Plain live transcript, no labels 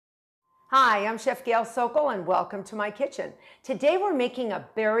Hi, I'm Chef Gail Sokol and welcome to my kitchen. Today we're making a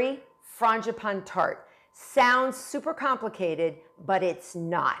berry frangipane tart. Sounds super complicated, but it's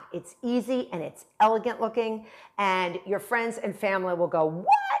not. It's easy and it's elegant looking, and your friends and family will go,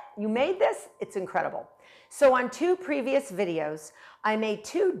 "What? You made this? It's incredible." So on two previous videos, I made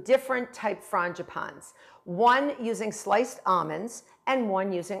two different type frangipanes, one using sliced almonds and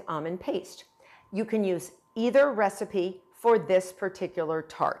one using almond paste. You can use either recipe for this particular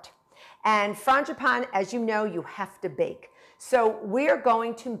tart. And frangipane, as you know, you have to bake. So we're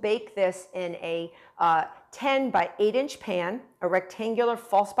going to bake this in a 10 by 8 inch pan, a rectangular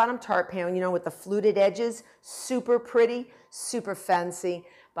false bottom tart pan, you know, with the fluted edges, super pretty, super fancy,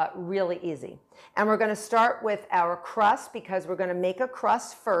 but really easy. And we're gonna start with our crust because we're gonna make a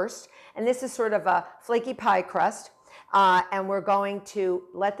crust first. And this is sort of a flaky pie crust. And we're going to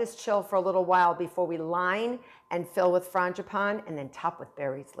let this chill for a little while before we line and fill with frangipane and then top with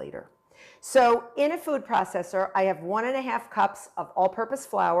berries later. So in a food processor, I have 1.5 cups of all-purpose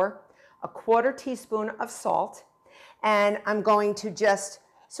flour, a 1/4 teaspoon of salt, and I'm going to just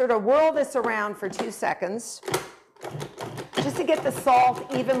sort of whirl this around for 2 seconds just to get the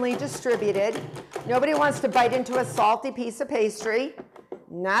salt evenly distributed. Nobody wants to bite into a salty piece of pastry.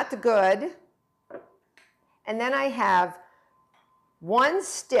 Not good. And then I have 1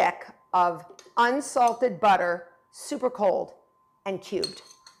 stick of unsalted butter, super cold and cubed.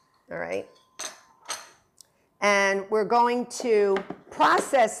 All right. And we're going to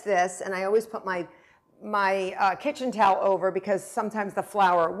process this, and I always put my kitchen towel over because sometimes the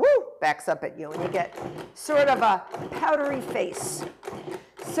flour, backs up at you and you get sort of a powdery face.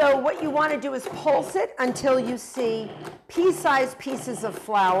 So what you want to do is pulse it until you see pea-sized pieces of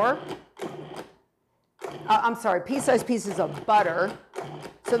flour. Pea-sized pieces of butter.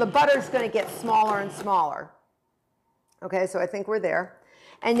 So the butter is going to get smaller and smaller. Okay, so I think we're there.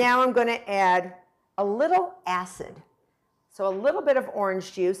 And now I'm going to add a little acid. So a little bit of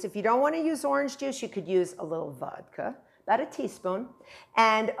orange juice. If you don't want to use orange juice, you could use a little vodka, about a teaspoon,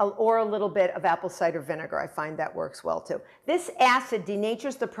 or a little bit of apple cider vinegar. I find that works well too. This acid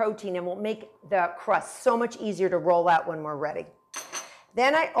denatures the protein and will make the crust so much easier to roll out when we're ready.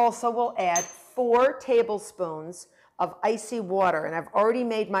 Then I also will add 4 tablespoons of icy water, and I've already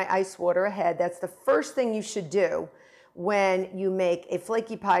made my ice water ahead. That's the first thing you should do when you make a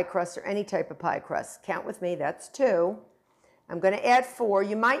flaky pie crust or any type of pie crust. Count with me, that's 2. I'm going to add 4.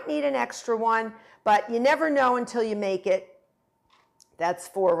 You might need an extra one, but you never know until you make it. That's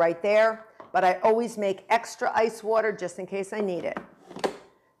 4 right there, but I always make extra ice water just in case I need it.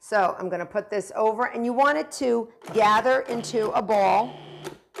 So I'm going to put this over, and you want it to gather into a ball.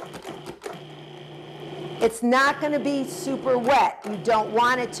 It's not going to be super wet. You don't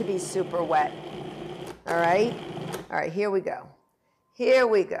want it to be super wet. All right? All right, here we go. Here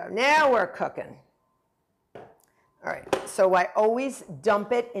we go. Now we're cooking. All right, so I always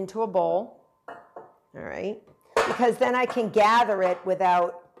dump it into a bowl. All right, because then I can gather it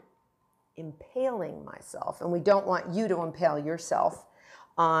without impaling myself. And we don't want you to impale yourself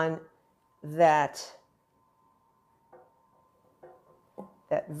on that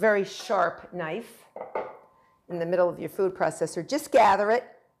very sharp knife in the middle of your food processor. Just gather it.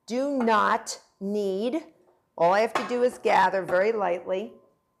 Do not knead. All I have to do is gather very lightly.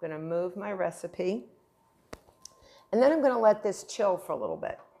 I'm going to move my recipe. And then I'm going to let this chill for a little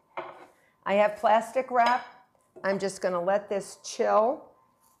bit. I have plastic wrap. I'm just going to let this chill.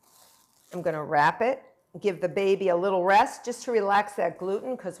 I'm going to wrap it, give the baby a little rest just to relax that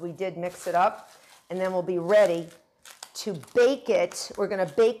gluten because we did mix it up. And then we'll be ready to bake it. We're going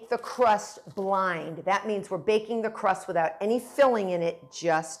to bake the crust blind. That means we're baking the crust without any filling in it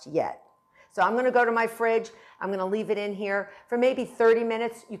just yet. So I'm going to go to my fridge. I'm going to leave it in here for maybe 30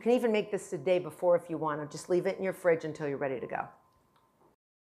 minutes. You can even make this the day before if you want to. Just leave it in your fridge until you're ready to go.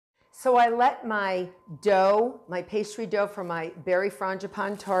 So I let my dough, my pastry dough for my berry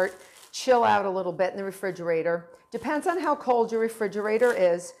frangipane tart, chill out a little bit in the refrigerator. Depends on how cold your refrigerator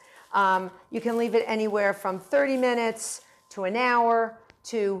is. You can leave it anywhere from 30 minutes to an hour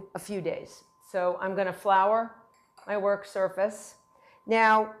to a few days. So I'm going to flour my work surface.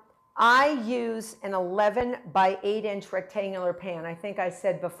 Now, I use an 11 by 8 inch rectangular pan. I think I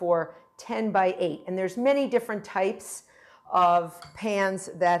said before 10 by 8. And there's many different types of pans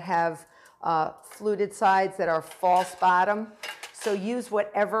that have fluted sides that are false bottom. So use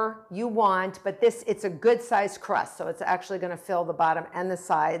whatever you want, but it's a good sized crust. So it's actually going to fill the bottom and the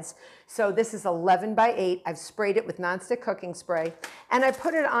sides. So this is 11 by 8. I've sprayed it with nonstick cooking spray. And I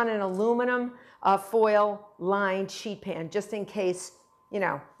put it on an aluminum foil lined sheet pan just in case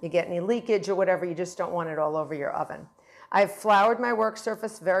you get any leakage or whatever, you just don't want it all over your oven. I've floured my work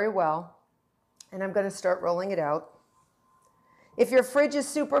surface very well. And I'm going to start rolling it out. If your fridge is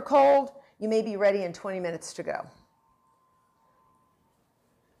super cold, you may be ready in 20 minutes to go.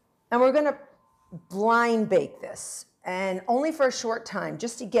 And we're going to blind bake this, and only for a short time,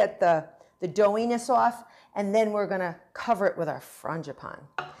 just to get the doughiness off, and then we're going to cover it with our Frangipane.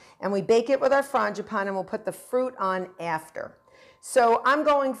 And we bake it with our Frangipane, and we'll put the fruit on after. So I'm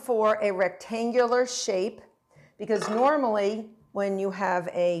going for a rectangular shape, because normally when you have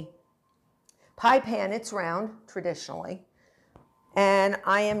a pie pan, it's round, traditionally. And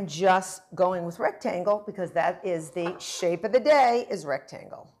I am just going with rectangle, because that is the shape of the day, is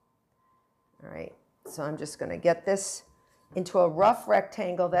rectangle. All right, so I'm just going to get this into a rough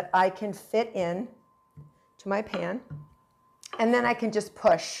rectangle that I can fit in to my pan. And then I can just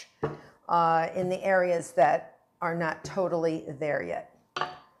push in the areas that are not totally there yet.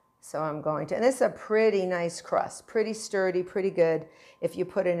 So I'm going to, and this is a pretty nice crust, pretty sturdy, pretty good if you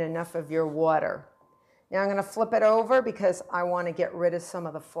put in enough of your water. Now I'm going to flip it over because I want to get rid of some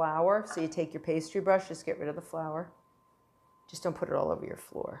of the flour. So you take your pastry brush, just get rid of the flour. Just don't put it all over your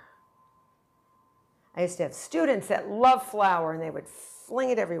floor. I used to have students that love flour, and they would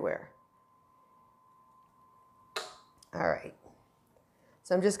fling it everywhere. All right.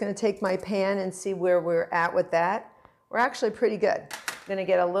 So I'm just going to take my pan and see where we're at with that. We're actually pretty good. I'm going to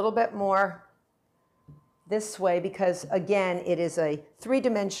get a little bit more this way because, again, it is a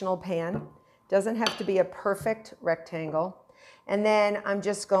three-dimensional pan. Doesn't have to be a perfect rectangle. And then I'm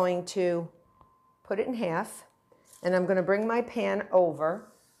just going to put it in half, and I'm going to bring my pan over.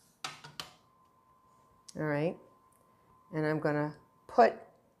 All right, and I'm going to put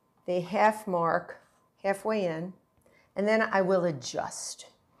the half mark halfway in, and then I will adjust.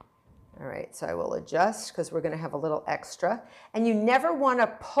 All right, so I will adjust because we're going to have a little extra. And you never want to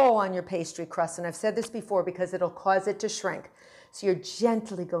pull on your pastry crust, and I've said this before because it'll cause it to shrink. So you're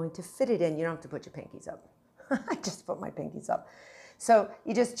gently going to fit it in. You don't have to put your pinkies up. I just put my pinkies up. So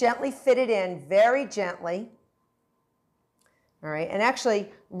you just gently fit it in, very gently. All right, and actually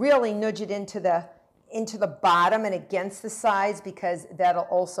really nudge it into the bottom and against the sides, because that'll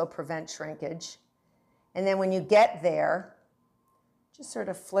also prevent shrinkage. And then when you get there, just sort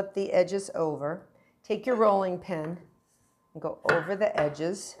of flip the edges over. Take your rolling pin and go over the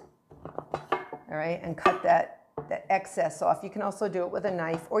edges, all right, and cut that excess off. You can also do it with a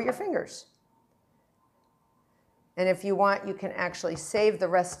knife or your fingers. And if you want, you can actually save the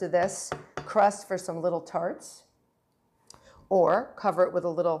rest of this crust for some little tarts, or cover it with a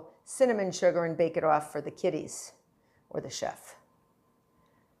little cinnamon sugar and bake it off for the kiddies or the chef.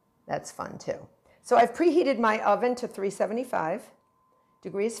 That's fun too. So I've preheated my oven to 375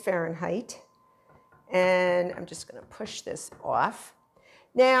 degrees Fahrenheit, and I'm just going to push this off.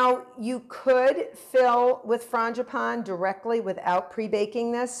 Now, you could fill with Frangipane directly without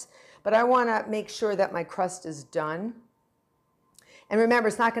pre-baking this, but I want to make sure that my crust is done. And remember,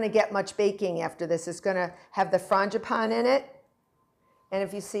 it's not going to get much baking after this. It's going to have the Frangipane in it. And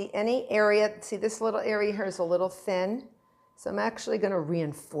if you see any area, see this little area here is a little thin. So I'm actually going to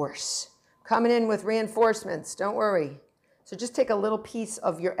reinforce. Coming in with reinforcements, don't worry. So just take a little piece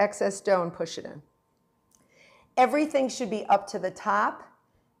of your excess dough and push it in. Everything should be up to the top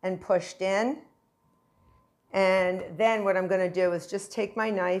and pushed in. And then what I'm going to do is just take my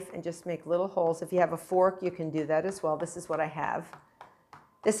knife and just make little holes. If you have a fork, you can do that as well. This is what I have.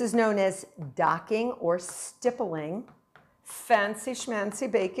 This is known as docking or stippling. Fancy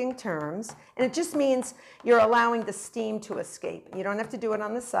schmancy baking terms, and it just means you're allowing the steam to escape. You don't have to do it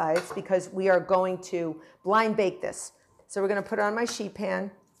on the sides because we are going to blind bake this. So we're going to put it on my sheet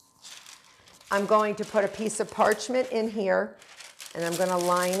pan. I'm going to put a piece of parchment in here, and I'm going to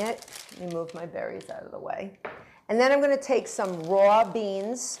line it. Let me move my berries out of the way. And then I'm going to take some raw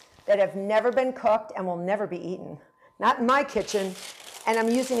beans that have never been cooked and will never be eaten. Not in my kitchen, and I'm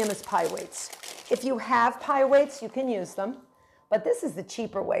using them as pie weights. If you have pie weights, you can use them, but this is the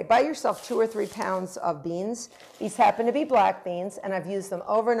cheaper way. Buy yourself 2 or 3 pounds of beans. These happen to be black beans, and I've used them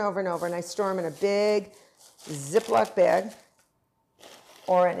over and over and over, and I store them in a big Ziploc bag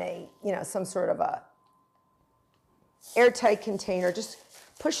or in a, some sort of a airtight container. Just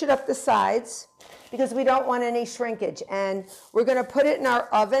push it up the sides because we don't want any shrinkage. And we're going to put it in our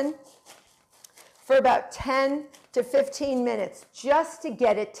oven for about 10 to 15 minutes just to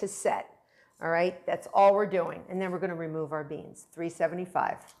get it to set. All right, that's all we're doing. And then we're going to remove our beans,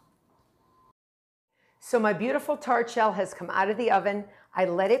 375. So my beautiful tart shell has come out of the oven. I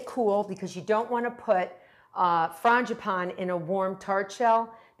let it cool because you don't want to put Frangipane in a warm tart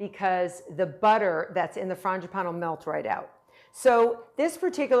shell because the butter that's in the Frangipane will melt right out. So this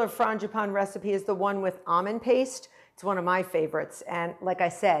particular frangipane recipe is the one with almond paste. It's one of my favorites. And like I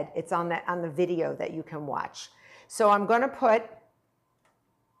said, it's on the video that you can watch. So I'm going to put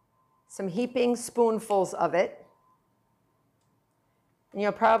some heaping spoonfuls of it. And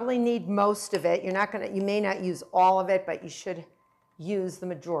you'll probably need most of it. You may not use all of it, but you should use the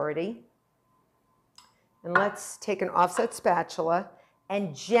majority. And let's take an offset spatula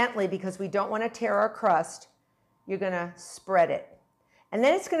and gently, because we don't want to tear our crust, you're going to spread it. And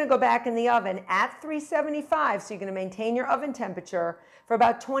then it's going to go back in the oven at 375, so you're going to maintain your oven temperature for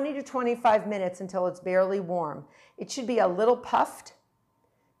about 20 to 25 minutes until it's barely warm. It should be a little puffed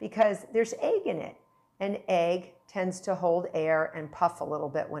because there's egg in it. And egg tends to hold air and puff a little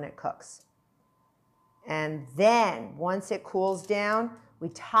bit when it cooks. And then once it cools down, we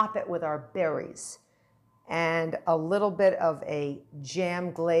top it with our berries and a little bit of a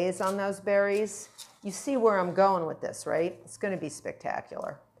jam glaze on those berries. You see where I'm going with this, right? It's going to be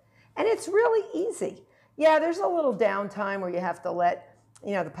spectacular. And it's really easy. Yeah, there's a little downtime where you have to let,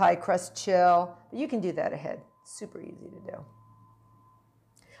 the pie crust chill, but you can do that ahead. Super easy to do.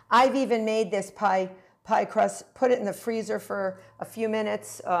 I've even made this pie crust, put it in the freezer for a few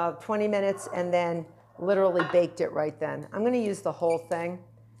minutes, 20 minutes, and then literally baked it right then. I'm going to use the whole thing,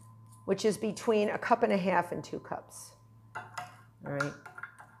 which is between 1.5 cups and 2 cups. All right.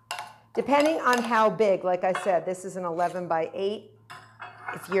 Depending on how big, like I said, this is an 11 by 8.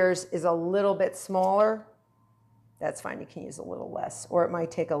 If yours is a little bit smaller, that's fine. You can use a little less, or it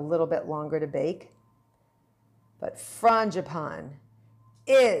might take a little bit longer to bake. But frangipane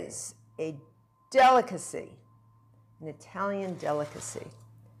is a delicacy, an Italian delicacy.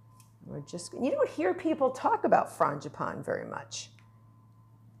 You don't hear people talk about frangipane very much.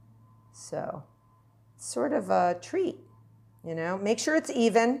 So, sort of a treat, Make sure it's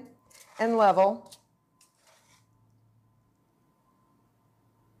even and level.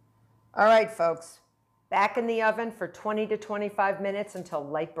 All right, folks, back in the oven for 20 to 25 minutes until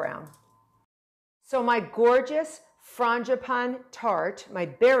light brown. So my gorgeous Frangipane tart, my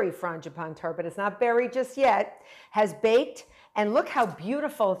berry Frangipane tart, but it's not berry just yet, has baked. And look how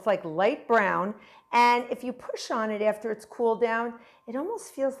beautiful. It's like light brown. And if you push on it after it's cooled down, it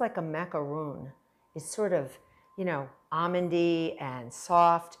almost feels like a macaroon. It's sort of, almondy and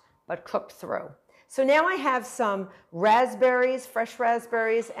soft, but cooked through. So now I have some raspberries, fresh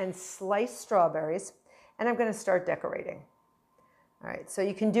raspberries, and sliced strawberries, and I'm going to start decorating. All right, so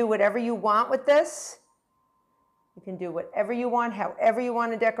you can do whatever you want with this. You can do whatever you want, however you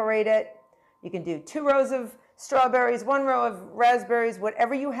want to decorate it. You can do 2 rows of strawberries, 1 row of raspberries,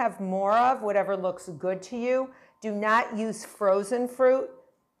 whatever you have more of, whatever looks good to you. Do not use frozen fruit,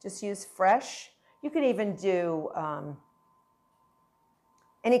 just use fresh. You can even do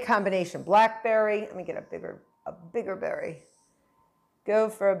any combination. Blackberry, let me get a bigger berry. Go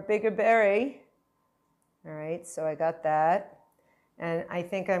for a bigger berry. All right, so I got that. And I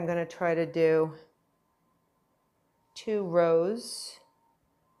think I'm going to try to do 2 rows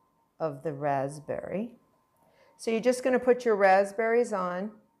of the raspberry. So you're just going to put your raspberries on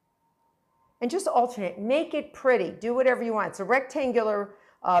and just alternate. Make it pretty. Do whatever you want. It's a rectangular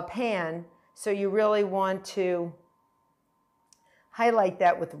pan, so you really want to highlight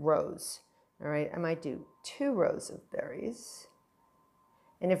that with rows. All right, I might do 2 rows of berries.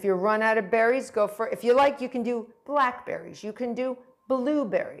 And if you run out of berries, go for, if you like, you can do blackberries. You can do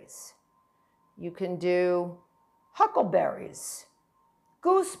blueberries. You can do huckleberries,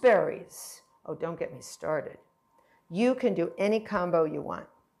 gooseberries. Oh, don't get me started. You can do any combo you want.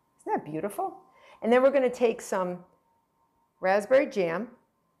 Isn't that beautiful? And then we're going to take some raspberry jam.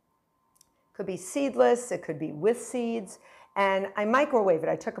 Could be seedless, it could be with seeds. And I microwave it.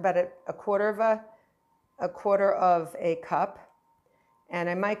 I took about a quarter of a cup, and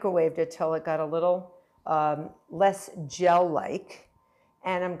I microwaved it till it got a little less gel-like.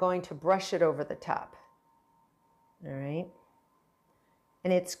 And I'm going to brush it over the top. All right.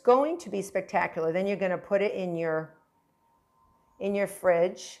 And it's going to be spectacular. Then you're going to put it in your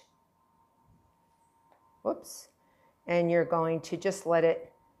fridge. Whoops. And you're going to just let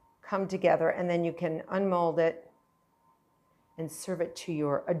it come together, and then you can unmold it and serve it to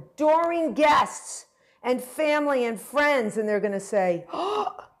your adoring guests and family and friends, and they're going to say,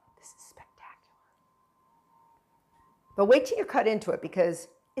 "Oh, this is spectacular." But wait till you cut into it, because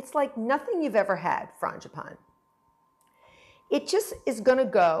it's like nothing you've ever had, frangipane. It just is going to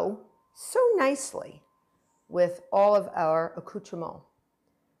go so nicely with all of our accoutrements.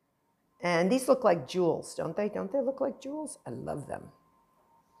 And these look like jewels, don't they? Don't they look like jewels? I love them.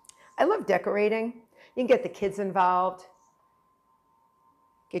 I love decorating. You can get the kids involved,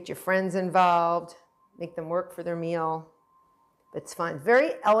 get your friends involved, make them work for their meal. It's fine.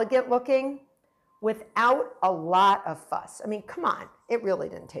 Very elegant looking without a lot of fuss. I mean, come on, it really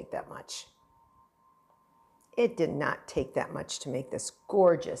didn't take that much. It did not take that much to make this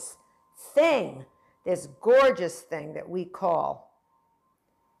gorgeous thing that we call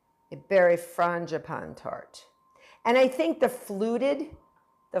a berry frangipane tart. And I think the fluted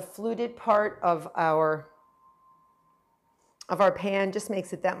part of our pan just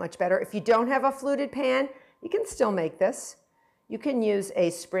makes it that much better. If you don't have a fluted pan, you can still make this. You can use a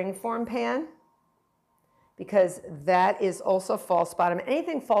springform pan because that is also false bottom.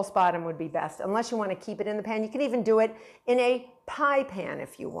 Anything false bottom would be best unless you want to keep it in the pan. You can even do it in a pie pan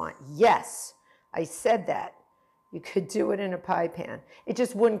if you want. Yes, I said that. You could do it in a pie pan. It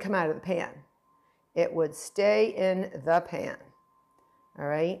just wouldn't come out of the pan. It would stay in the pan. All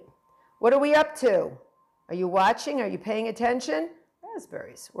right. What are we up to? Are you watching? Are you paying attention?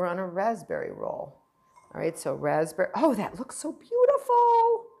 Raspberries. We're on a raspberry roll. All right, so raspberry. Oh, that looks so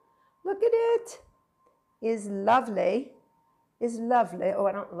beautiful. Look at it. Is lovely. Is lovely. Oh,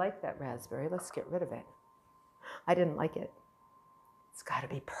 I don't like that raspberry. Let's get rid of it. I didn't like it. It's got to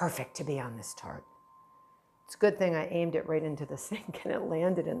be perfect to be on this tart. It's a good thing I aimed it right into the sink and it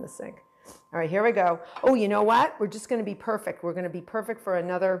landed in the sink. All right, here we go. Oh, you know what? We're just going to be perfect. We're going to be perfect for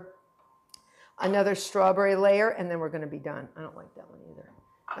another strawberry layer, and then we're going to be done. I don't like that one either.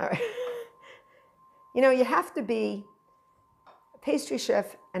 All right. You know, you have to be a pastry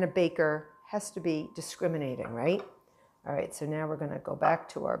chef and a baker has to be discriminating, right? All right, so now we're going to go back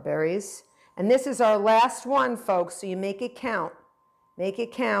to our berries. And this is our last one, folks, so you make it count. Make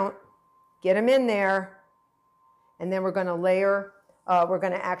it count. Get them in there. And then we're going to layer, we're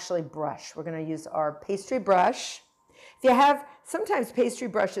going to actually brush. We're going to use our pastry brush. If you have, sometimes pastry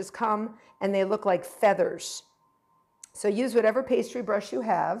brushes come and they look like feathers. So use whatever pastry brush you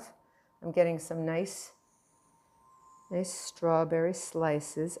have. I'm getting some nice strawberry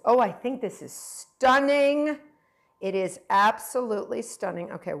slices. Oh, I think this is stunning. It is absolutely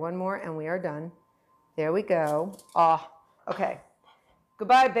stunning. Okay, one more and we are done. There we go. Oh, okay.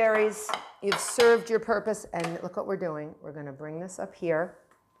 Goodbye, berries. You've served your purpose, and look what we're doing. We're going to bring this up here.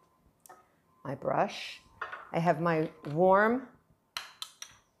 My brush. I have my warm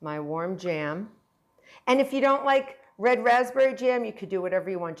jam. And if you don't like red raspberry jam, you could do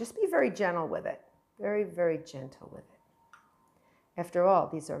whatever you want. Just be very gentle with it. Very, very gentle with it. After all,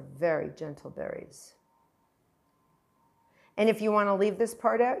 these are very gentle berries. And if you want to leave this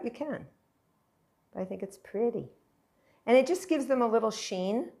part out, you can. But I think it's pretty. And it just gives them a little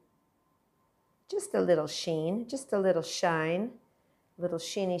sheen. Just a little sheen. Just a little shine. A little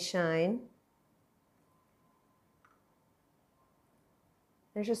sheeny shine.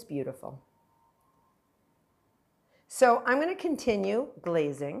 They're just beautiful. So I'm going to continue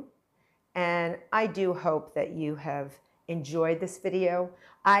glazing. And I do hope that you have enjoyed this video.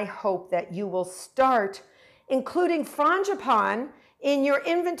 I hope that you will start including frangipane in your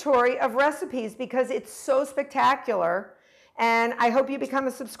inventory of recipes because it's so spectacular. And I hope you become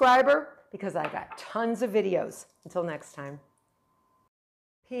a subscriber because I got tons of videos. Until next time.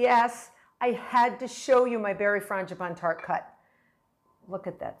 P.S. I had to show you my berry frangipane tart cut. Look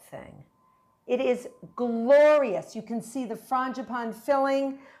at that thing. It is glorious. You can see the frangipane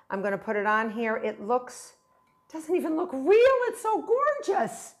filling. I'm going to put it on here. It doesn't even look real. It's so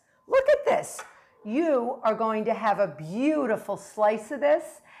gorgeous. Look at this. You are going to have a beautiful slice of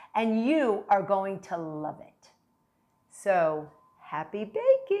this, and you are going to love it. So, happy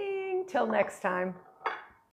baking. Till next time.